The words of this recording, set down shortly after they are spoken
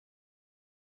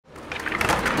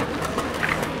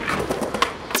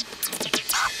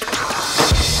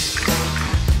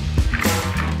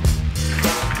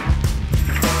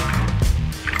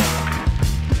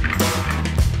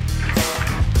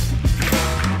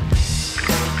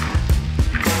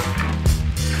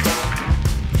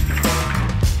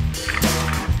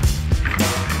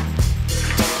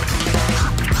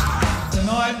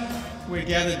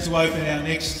to open our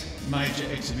next major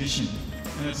exhibition,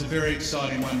 and it's a very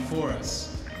exciting one for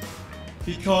us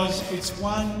because it's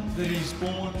one that is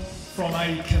born from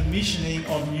a commissioning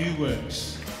of new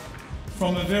works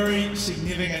from a very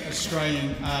significant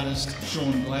Australian artist,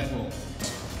 Shaun Gladwell.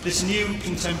 This new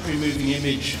contemporary moving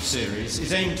image series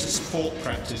is aimed to support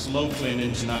practice locally and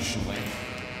internationally,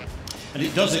 and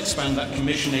it does expand that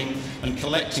commissioning and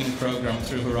collecting programme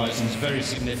through Horizons very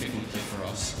significantly for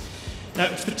us. Now,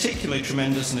 it's particularly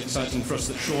tremendous and exciting for us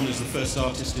that Shaun is the first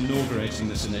artist inaugurating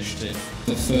this initiative.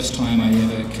 The first time I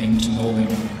ever came to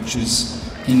Melbourne, which was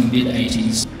in the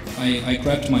mid-80s, I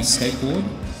grabbed my skateboard,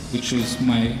 which was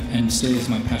and still is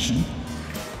my passion,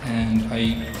 and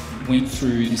I went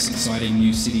through this exciting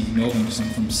new city, Melbourne, because I'm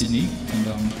from Sydney, and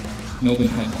Melbourne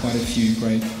had quite a few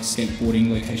great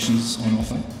skateboarding locations on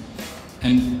offer.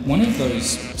 And one of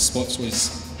those spots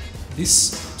was this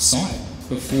site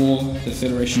before the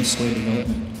Federation Square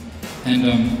development.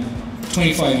 And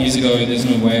 25 years ago, there's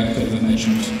no way I could have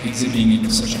imagined exhibiting in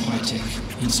such a high-tech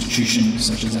institution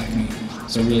such as ACMI.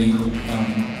 So really,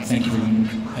 thank everyone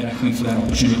at ACMI for that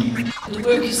opportunity. The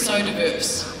work is so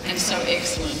diverse and so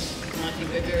excellent, and I think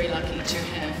we're very lucky to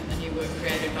have a new work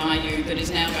created by you that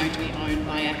is now going to be owned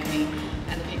by ACMI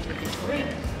and the people of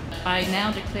Victoria. I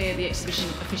now declare the exhibition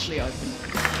officially open.